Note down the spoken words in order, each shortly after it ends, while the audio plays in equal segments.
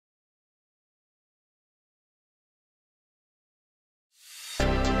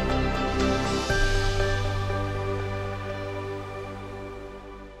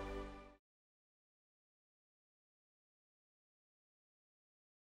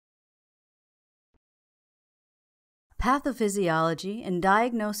Pathophysiology and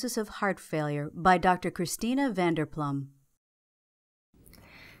Diagnosis of Heart Failure by Dr. Christina VanderPluym.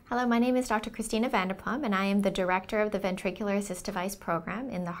 Hello, my name is Dr. Christina VanderPluym, and I am the Director of the Ventricular Assist Device Program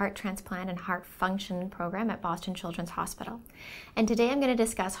in the Heart Transplant and Heart Function Program at Boston Children's Hospital. And today I'm going to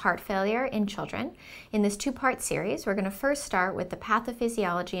discuss heart failure in children. In this two-part series, we're going to first start with the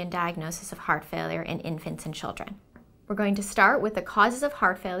pathophysiology and diagnosis of heart failure in infants and children. We're going to start with the causes of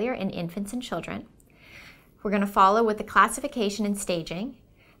heart failure in infants and children. We're going to follow with the classification and staging,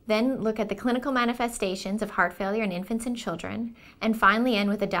 then look at the clinical manifestations of heart failure in infants and children, and finally end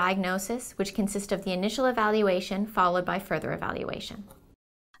with a diagnosis, which consists of the initial evaluation followed by further evaluation.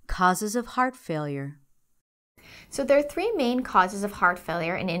 Causes of heart failure. So there are three main causes of heart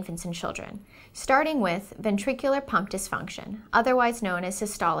failure in infants and children, starting with ventricular pump dysfunction, otherwise known as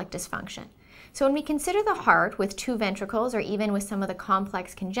systolic dysfunction. So when we consider the heart with two ventricles, or even with some of the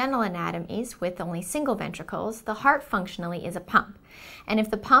complex congenital anatomies with only single ventricles, the heart functionally is a pump. And if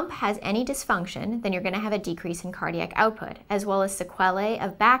the pump has any dysfunction, then you're going to have a decrease in cardiac output, as well as sequelae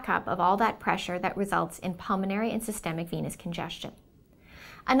of backup of all that pressure that results in pulmonary and systemic venous congestion.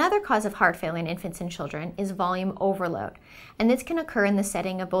 Another cause of heart failure in infants and children is volume overload, and this can occur in the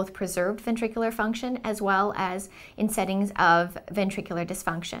setting of both preserved ventricular function as well as in settings of ventricular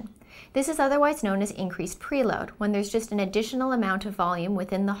dysfunction. This is otherwise known as increased preload, when there's just an additional amount of volume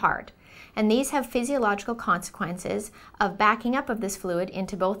within the heart, and these have physiological consequences of backing up of this fluid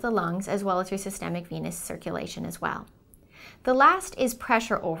into both the lungs as well as your systemic venous circulation as well. The last is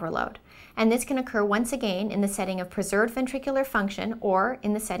pressure overload, and this can occur once again in the setting of preserved ventricular function or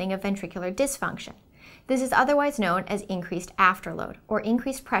in the setting of ventricular dysfunction. This is otherwise known as increased afterload, or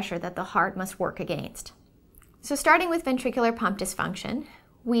increased pressure that the heart must work against. So starting with ventricular pump dysfunction,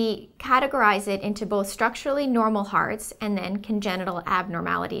 we categorize it into both structurally normal hearts and then congenital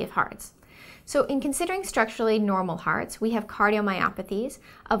abnormality of hearts. So in considering structurally normal hearts, we have cardiomyopathies,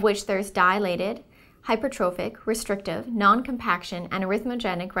 of which there's dilated, hypertrophic, restrictive, non-compaction, and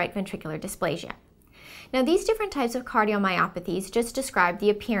arrhythmogenic right ventricular dysplasia. Now, these different types of cardiomyopathies just describe the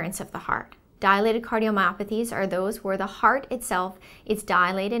appearance of the heart. Dilated cardiomyopathies are those where the heart itself is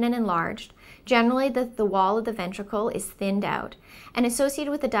dilated and enlarged. Generally, the wall of the ventricle is thinned out, and associated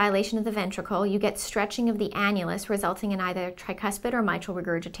with the dilation of the ventricle, you get stretching of the annulus, resulting in either tricuspid or mitral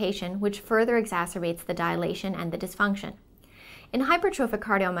regurgitation, which further exacerbates the dilation and the dysfunction. In hypertrophic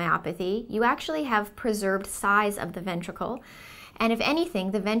cardiomyopathy, you actually have preserved size of the ventricle, and if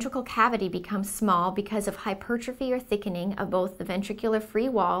anything, the ventricle cavity becomes small because of hypertrophy or thickening of both the ventricular free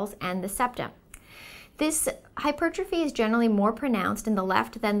walls and the septum. This hypertrophy is generally more pronounced in the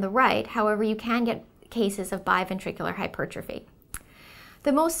left than the right, however, you can get cases of biventricular hypertrophy.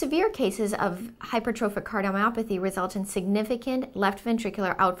 The most severe cases of hypertrophic cardiomyopathy result in significant left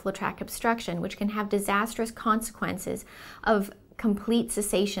ventricular outflow tract obstruction, which can have disastrous consequences of complete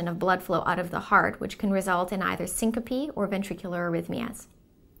cessation of blood flow out of the heart, which can result in either syncope or ventricular arrhythmias.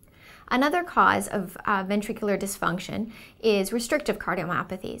 Another cause of ventricular dysfunction is restrictive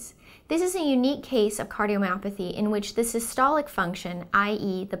cardiomyopathies. This is a unique case of cardiomyopathy in which the systolic function,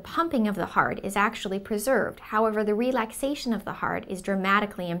 i.e. the pumping of the heart, is actually preserved. However, the relaxation of the heart is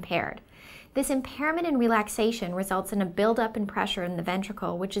dramatically impaired. This impairment in relaxation results in a buildup in pressure in the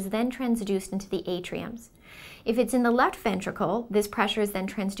ventricle, which is then transduced into the atriums. If it's in the left ventricle, this pressure is then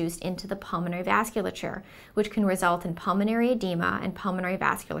transduced into the pulmonary vasculature, which can result in pulmonary edema and pulmonary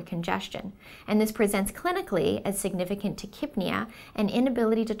vascular congestion. And this presents clinically as significant tachypnea and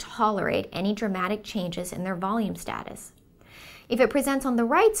inability to tolerate any dramatic changes in their volume status. If it presents on the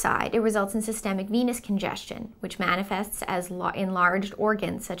right side, it results in systemic venous congestion, which manifests as enlarged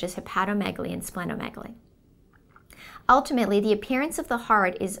organs such as hepatomegaly and splenomegaly. Ultimately, the appearance of the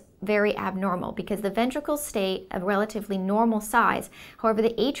heart is very abnormal because the ventricles stay a relatively normal size. However,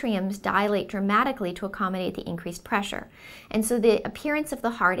 the atriums dilate dramatically to accommodate the increased pressure. And so the appearance of the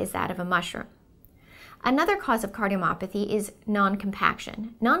heart is that of a mushroom. Another cause of cardiomyopathy is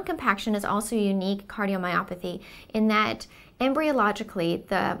non-compaction. Non-compaction is also a unique cardiomyopathy in that embryologically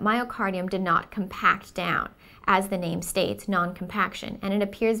the myocardium did not compact down, as the name states, non-compaction, and it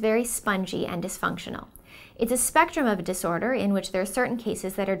appears very spongy and dysfunctional. It's a spectrum of a disorder in which there are certain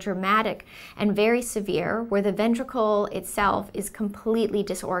cases that are dramatic and very severe, where the ventricle itself is completely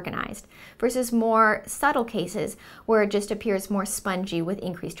disorganized, versus more subtle cases where it just appears more spongy with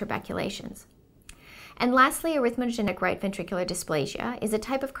increased trabeculations. And lastly, arrhythmogenic right ventricular dysplasia is a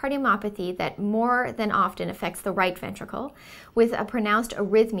type of cardiomyopathy that more than often affects the right ventricle, with a pronounced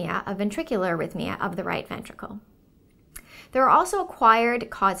arrhythmia, a ventricular arrhythmia of the right ventricle. There are also acquired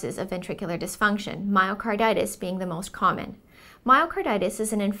causes of ventricular dysfunction, myocarditis being the most common. Myocarditis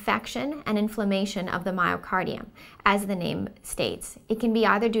is an infection and inflammation of the myocardium, as the name states. It can be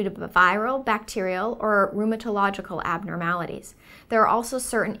either due to viral, bacterial, or rheumatological abnormalities. There are also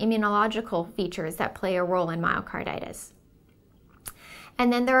certain immunological features that play a role in myocarditis.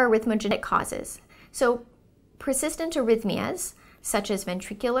 And then there are arrhythmogenic causes. So persistent arrhythmias, such as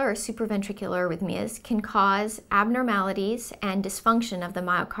ventricular or supraventricular arrhythmias, can cause abnormalities and dysfunction of the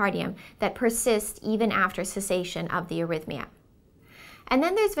myocardium that persist even after cessation of the arrhythmia. And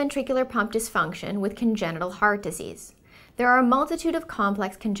then there's ventricular pump dysfunction with congenital heart disease. There are a multitude of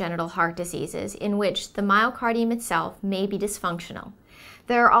complex congenital heart diseases in which the myocardium itself may be dysfunctional.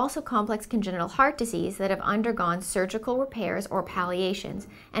 There are also complex congenital heart disease that have undergone surgical repairs or palliations,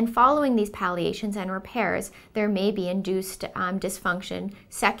 and following these palliations and repairs, there may be induced dysfunction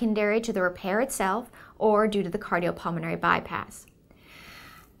secondary to the repair itself or due to the cardiopulmonary bypass.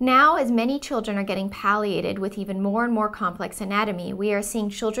 Now, as many children are getting palliated with even more and more complex anatomy, we are seeing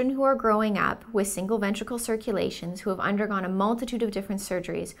children who are growing up with single ventricle circulations who have undergone a multitude of different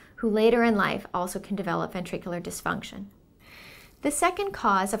surgeries, who later in life also can develop ventricular dysfunction. The second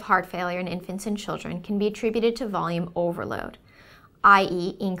cause of heart failure in infants and children can be attributed to volume overload,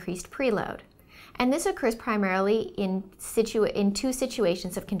 i.e. increased preload. And this occurs primarily in two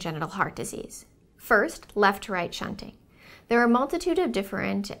situations of congenital heart disease. First, left to right shunting. There are a multitude of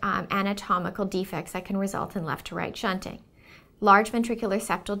different anatomical defects that can result in left to right shunting. Large ventricular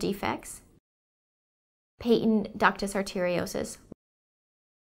septal defects, patent ductus arteriosus,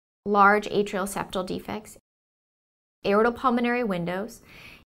 large atrial septal defects, aortopulmonary windows,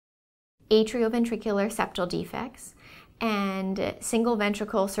 atrioventricular septal defects, and single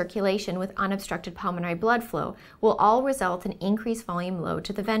ventricle circulation with unobstructed pulmonary blood flow will all result in increased volume load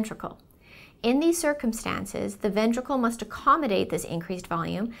to the ventricle. In these circumstances, the ventricle must accommodate this increased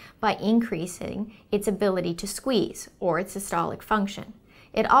volume by increasing its ability to squeeze, or its systolic function.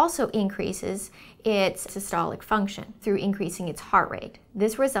 It also increases its systolic function through increasing its heart rate.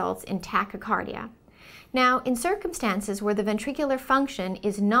 This results in tachycardia. Now, in circumstances where the ventricular function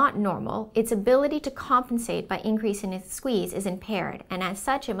is not normal, its ability to compensate by increasing its squeeze is impaired, and as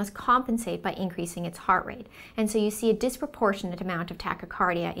such, it must compensate by increasing its heart rate. And so you see a disproportionate amount of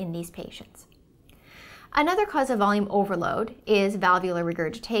tachycardia in these patients. Another cause of volume overload is valvular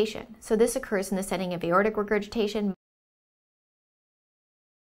regurgitation. So this occurs in the setting of aortic regurgitation,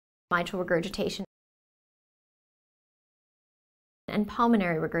 mitral regurgitation, and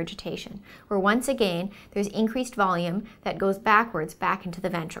pulmonary regurgitation, where once again there's increased volume that goes backwards back into the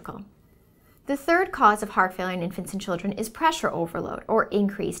ventricle. The third cause of heart failure in infants and children is pressure overload, or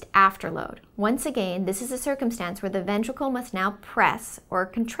increased afterload. Once again, this is a circumstance where the ventricle must now press or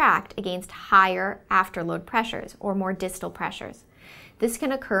contract against higher afterload pressures, or more distal pressures. This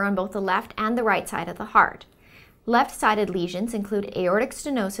can occur on both the left and the right side of the heart. Left-sided lesions include aortic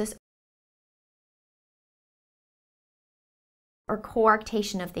stenosis or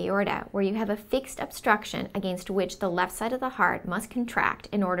coarctation of the aorta, where you have a fixed obstruction against which the left side of the heart must contract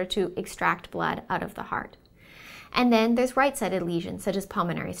in order to extract blood out of the heart. And then there's right-sided lesions, such as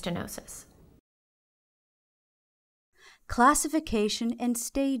pulmonary stenosis. Classification and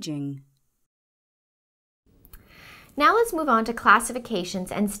staging. Now let's move on to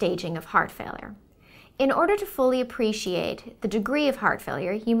classifications and staging of heart failure. In order to fully appreciate the degree of heart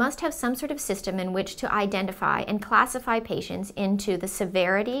failure, you must have some sort of system in which to identify and classify patients into the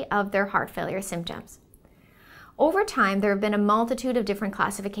severity of their heart failure symptoms. Over time, there have been a multitude of different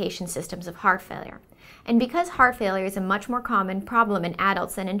classification systems of heart failure. And because heart failure is a much more common problem in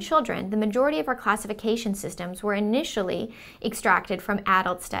adults than in children, the majority of our classification systems were initially extracted from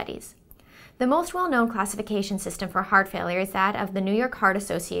adult studies. The most well-known classification system for heart failure is that of the New York Heart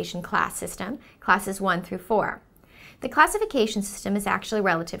Association class system, classes 1 through 4. The classification system is actually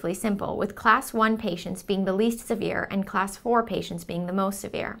relatively simple, with class 1 patients being the least severe and class 4 patients being the most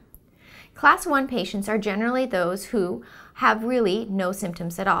severe. Class 1 patients are generally those who have really no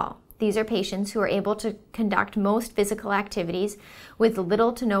symptoms at all. These are patients who are able to conduct most physical activities with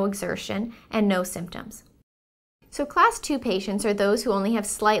little to no exertion and no symptoms. So class 2 patients are those who only have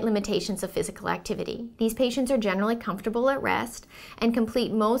slight limitations of physical activity. These patients are generally comfortable at rest and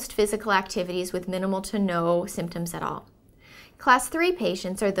complete most physical activities with minimal to no symptoms at all. Class 3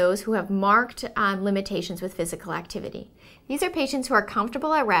 patients are those who have marked limitations with physical activity. These are patients who are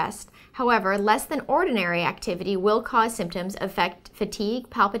comfortable at rest. However, less than ordinary activity will cause symptoms of fatigue,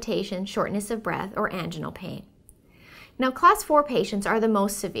 palpitation, shortness of breath, or anginal pain. Now, class 4 patients are the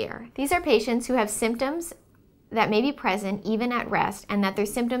most severe. These are patients who have symptoms that may be present even at rest and that their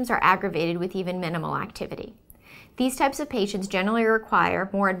symptoms are aggravated with even minimal activity. These types of patients generally require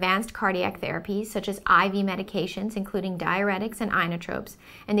more advanced cardiac therapies, such as IV medications, including diuretics and inotropes,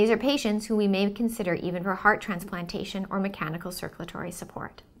 and these are patients who we may consider even for heart transplantation or mechanical circulatory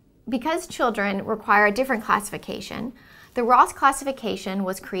support. Because children require a different classification, the Ross classification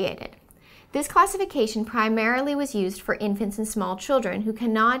was created. This classification primarily was used for infants and small children who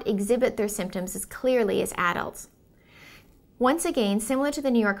cannot exhibit their symptoms as clearly as adults. Once again, similar to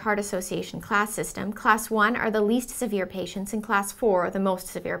the New York Heart Association class system, Class 1 are the least severe patients and Class 4 are the most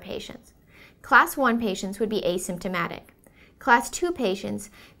severe patients. Class 1 patients would be asymptomatic. Class 2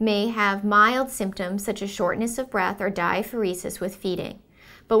 patients may have mild symptoms such as shortness of breath or diaphoresis with feeding,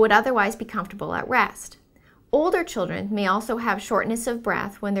 but would otherwise be comfortable at rest. Older children may also have shortness of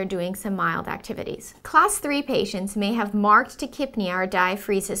breath when they're doing some mild activities. Class 3 patients may have marked tachypnea or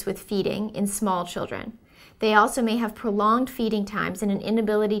diaphoresis with feeding in small children. They also may have prolonged feeding times and an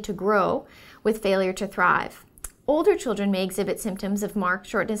inability to grow with failure to thrive. Older children may exhibit symptoms of marked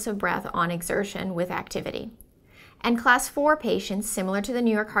shortness of breath on exertion with activity. And Class 4 patients, similar to the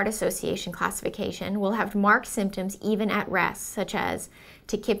New York Heart Association classification, will have marked symptoms even at rest, such as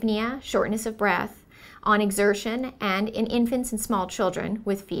tachypnea, shortness of breath, on exertion, and in infants and small children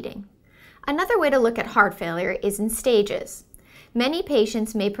with feeding. Another way to look at heart failure is in stages. Many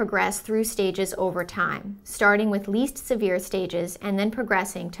patients may progress through stages over time, starting with least severe stages and then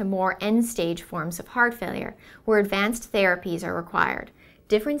progressing to more end-stage forms of heart failure, where advanced therapies are required.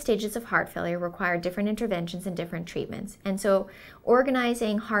 Different stages of heart failure require different interventions and different treatments, and so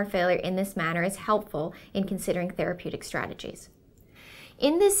organizing heart failure in this manner is helpful in considering therapeutic strategies.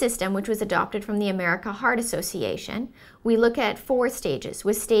 In this system, which was adopted from the American Heart Association, we look at 4 stages,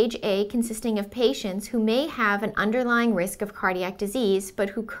 with stage A consisting of patients who may have an underlying risk of cardiac disease, but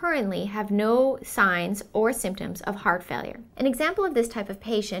who currently have no signs or symptoms of heart failure. An example of this type of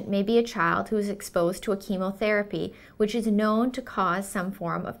patient may be a child who is exposed to a chemotherapy, which is known to cause some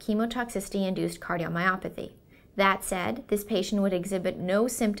form of chemotoxicity-induced cardiomyopathy. That said, this patient would exhibit no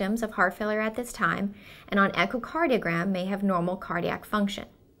symptoms of heart failure at this time, and on echocardiogram may have normal cardiac function.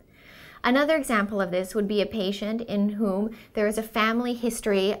 Another example of this would be a patient in whom there is a family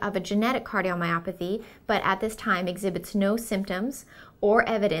history of a genetic cardiomyopathy, but at this time exhibits no symptoms or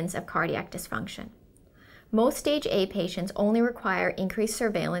evidence of cardiac dysfunction. Most stage A patients only require increased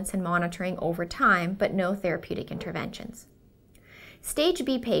surveillance and monitoring over time, but no therapeutic interventions. Stage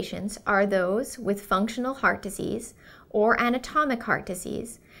B patients are those with functional heart disease or anatomic heart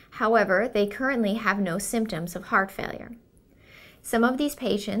disease. However, they currently have no symptoms of heart failure. Some of these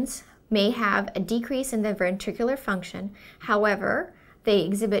patients may have a decrease in their ventricular function. However, they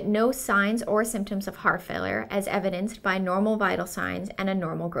exhibit no signs or symptoms of heart failure as evidenced by normal vital signs and a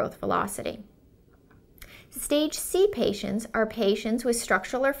normal growth velocity. Stage C patients are patients with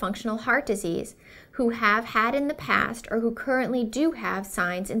structural or functional heart disease who have had in the past or who currently do have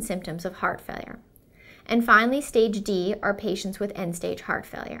signs and symptoms of heart failure. And finally, stage D are patients with end-stage heart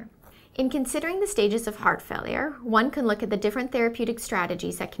failure. In considering the stages of heart failure, one can look at the different therapeutic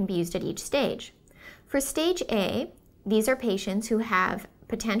strategies that can be used at each stage. For stage A, these are patients who have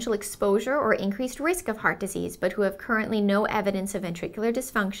potential exposure or increased risk of heart disease, but who have currently no evidence of ventricular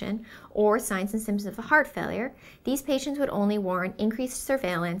dysfunction or signs and symptoms of heart failure. These patients would only warrant increased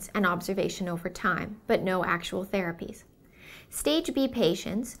surveillance and observation over time, but no actual therapies. Stage B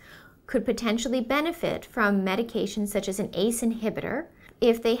patients could potentially benefit from medications such as an ACE inhibitor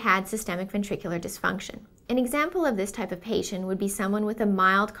if they had systemic ventricular dysfunction. An example of this type of patient would be someone with a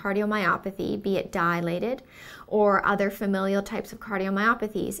mild cardiomyopathy, be it dilated or other familial types of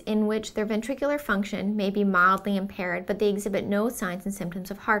cardiomyopathies, in which their ventricular function may be mildly impaired, but they exhibit no signs and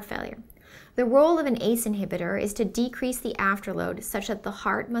symptoms of heart failure. The role of an ACE inhibitor is to decrease the afterload such that the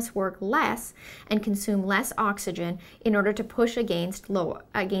heart must work less and consume less oxygen in order to push against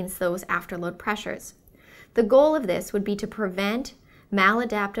those afterload pressures. The goal of this would be to prevent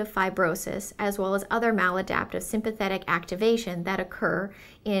maladaptive fibrosis, as well as other maladaptive sympathetic activation that occur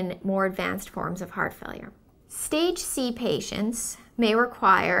in more advanced forms of heart failure. Stage C patients may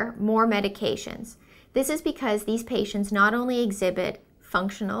require more medications. This is because these patients not only exhibit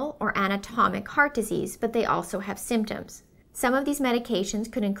functional or anatomic heart disease, but they also have symptoms. Some of these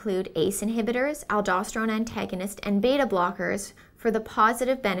medications could include ACE inhibitors, aldosterone antagonists, and beta blockers for the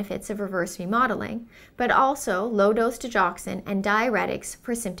positive benefits of reverse remodeling, but also low-dose digoxin and diuretics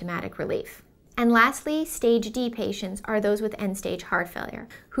for symptomatic relief. And lastly, stage D patients are those with end-stage heart failure,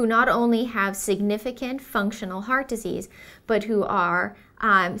 who not only have significant functional heart disease, but who are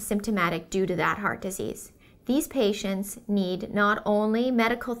symptomatic due to that heart disease. These patients need not only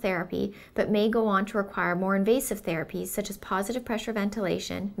medical therapy, but may go on to require more invasive therapies such as positive pressure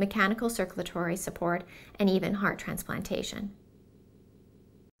ventilation, mechanical circulatory support, and even heart transplantation.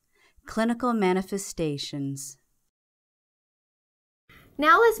 Clinical manifestations.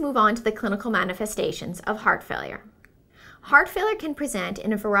 Now let's move on to the clinical manifestations of heart failure. Heart failure can present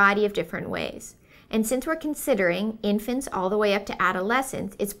in a variety of different ways, and since we're considering infants all the way up to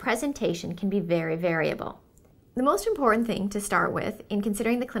adolescents, its presentation can be very variable. The most important thing to start with in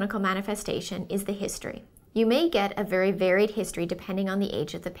considering the clinical manifestation is the history. You may get a very varied history depending on the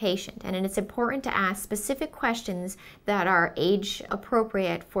age of the patient, and it's important to ask specific questions that are age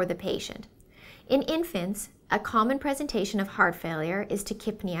appropriate for the patient. In infants, a common presentation of heart failure is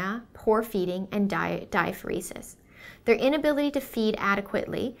tachypnea, poor feeding, and diaphoresis. Their inability to feed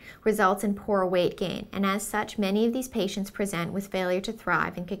adequately results in poor weight gain, and as such, many of these patients present with failure to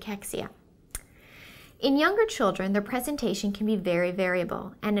thrive and cachexia. In younger children, their presentation can be very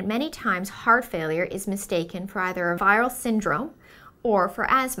variable, and at many times heart failure is mistaken for either a viral syndrome or for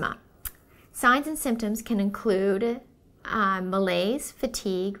asthma. Signs and symptoms can include malaise,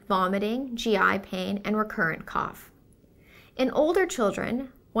 fatigue, vomiting, GI pain, and recurrent cough. In older children,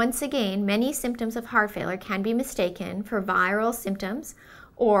 once again, many symptoms of heart failure can be mistaken for viral symptoms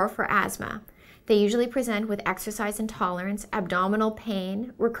or for asthma. They usually present with exercise intolerance, abdominal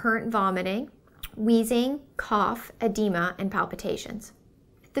pain, recurrent vomiting, wheezing, cough, edema, and palpitations.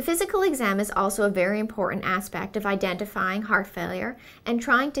 The physical exam is also a very important aspect of identifying heart failure and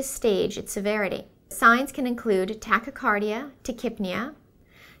trying to stage its severity. Signs can include tachycardia, tachypnea,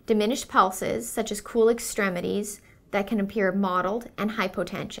 diminished pulses such as cool extremities that can appear mottled, and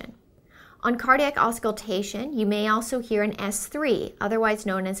hypotension. On cardiac auscultation, you may also hear an S3, otherwise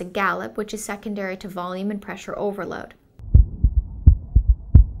known as a gallop, which is secondary to volume and pressure overload.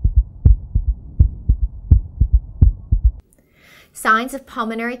 Signs of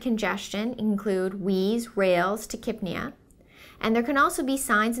pulmonary congestion include wheeze, rales, tachypnea, and there can also be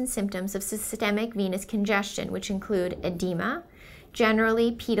signs and symptoms of systemic venous congestion, which include edema,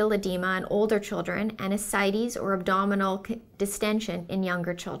 generally pedal edema in older children, and ascites or abdominal distension in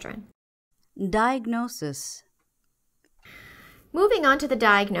younger children. Diagnosis. Moving on to the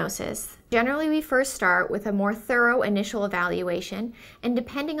diagnosis, generally we first start with a more thorough initial evaluation, and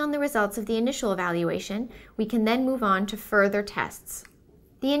depending on the results of the initial evaluation, we can then move on to further tests.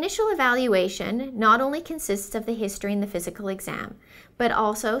 The initial evaluation not only consists of the history and the physical exam, but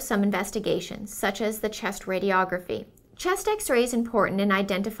also some investigations, such as the chest radiography. Chest X-ray is important in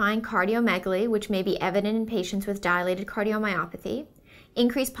identifying cardiomegaly, which may be evident in patients with dilated cardiomyopathy,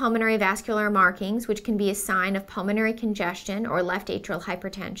 increased pulmonary vascular markings, which can be a sign of pulmonary congestion or left atrial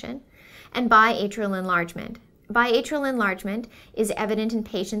hypertension, and biatrial enlargement. Biatrial enlargement is evident in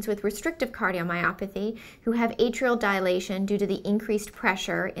patients with restrictive cardiomyopathy who have atrial dilation due to the increased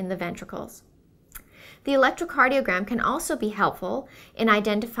pressure in the ventricles. The electrocardiogram can also be helpful in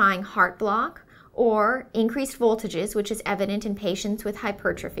identifying heart block or increased voltages, which is evident in patients with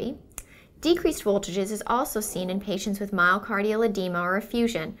hypertrophy. Decreased voltages is also seen in patients with myocardial edema or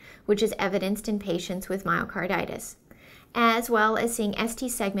effusion, which is evidenced in patients with myocarditis, as well as seeing ST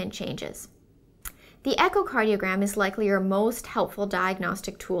segment changes. The echocardiogram is likely your most helpful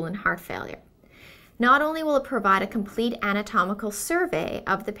diagnostic tool in heart failure. Not only will it provide a complete anatomical survey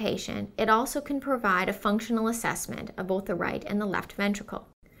of the patient, it also can provide a functional assessment of both the right and the left ventricle.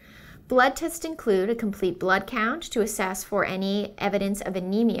 Blood tests include a complete blood count to assess for any evidence of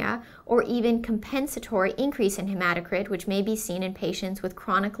anemia or even compensatory increase in hematocrit, which may be seen in patients with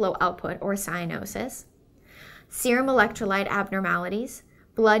chronic low output or cyanosis, serum electrolyte abnormalities,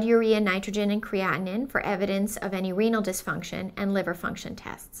 blood urea, nitrogen, and creatinine for evidence of any renal dysfunction, and liver function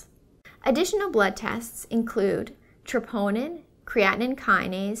tests. Additional blood tests include troponin, creatinine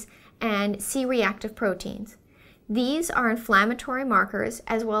kinase, and C-reactive proteins. These are inflammatory markers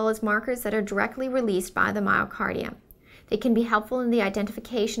as well as markers that are directly released by the myocardium. They can be helpful in the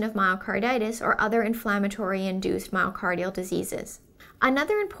identification of myocarditis or other inflammatory-induced myocardial diseases.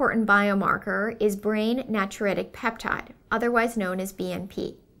 Another important biomarker is brain natriuretic peptide, otherwise known as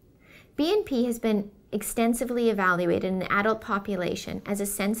BNP. BNP has been extensively evaluated in the adult population as a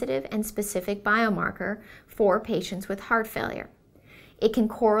sensitive and specific biomarker for patients with heart failure. It can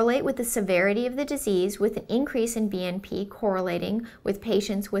correlate with the severity of the disease, with an increase in BNP correlating with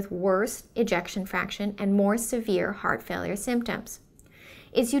patients with worse ejection fraction and more severe heart failure symptoms.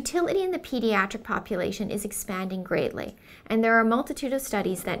 Its utility in the pediatric population is expanding greatly, and there are a multitude of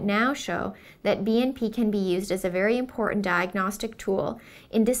studies that now show that BNP can be used as a very important diagnostic tool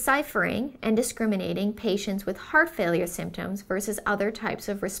in deciphering and discriminating patients with heart failure symptoms versus other types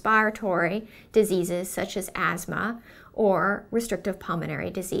of respiratory diseases such as asthma or restrictive pulmonary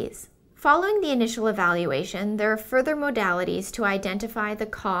disease. Following the initial evaluation, there are further modalities to identify the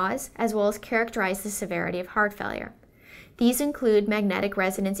cause as well as characterize the severity of heart failure. These include magnetic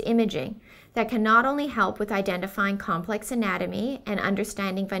resonance imaging that can not only help with identifying complex anatomy and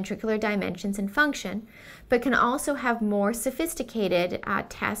understanding ventricular dimensions and function, but can also have more sophisticated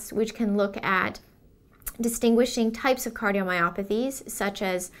tests which can look at distinguishing types of cardiomyopathies such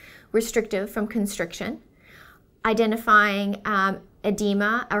as restrictive from constriction, identifying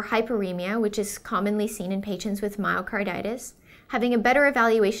edema or hyperemia, which is commonly seen in patients with myocarditis, having a better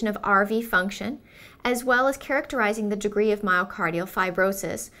evaluation of RV function, as well as characterizing the degree of myocardial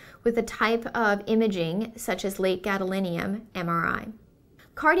fibrosis with a type of imaging such as late gadolinium MRI.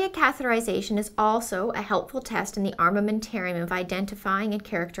 Cardiac catheterization is also a helpful test in the armamentarium of identifying and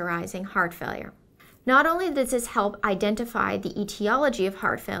characterizing heart failure. Not only does this help identify the etiology of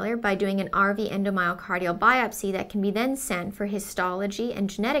heart failure by doing an RV endomyocardial biopsy that can be then sent for histology and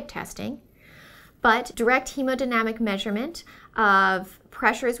genetic testing, but direct hemodynamic measurement of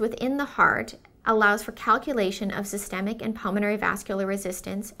pressures within the heart allows for calculation of systemic and pulmonary vascular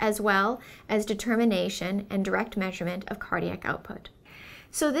resistance, as well as determination and direct measurement of cardiac output.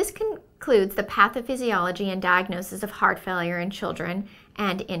 So this concludes the pathophysiology and diagnosis of heart failure in children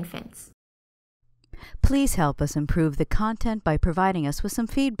and infants. Please help us improve the content by providing us with some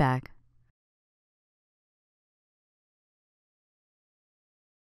feedback.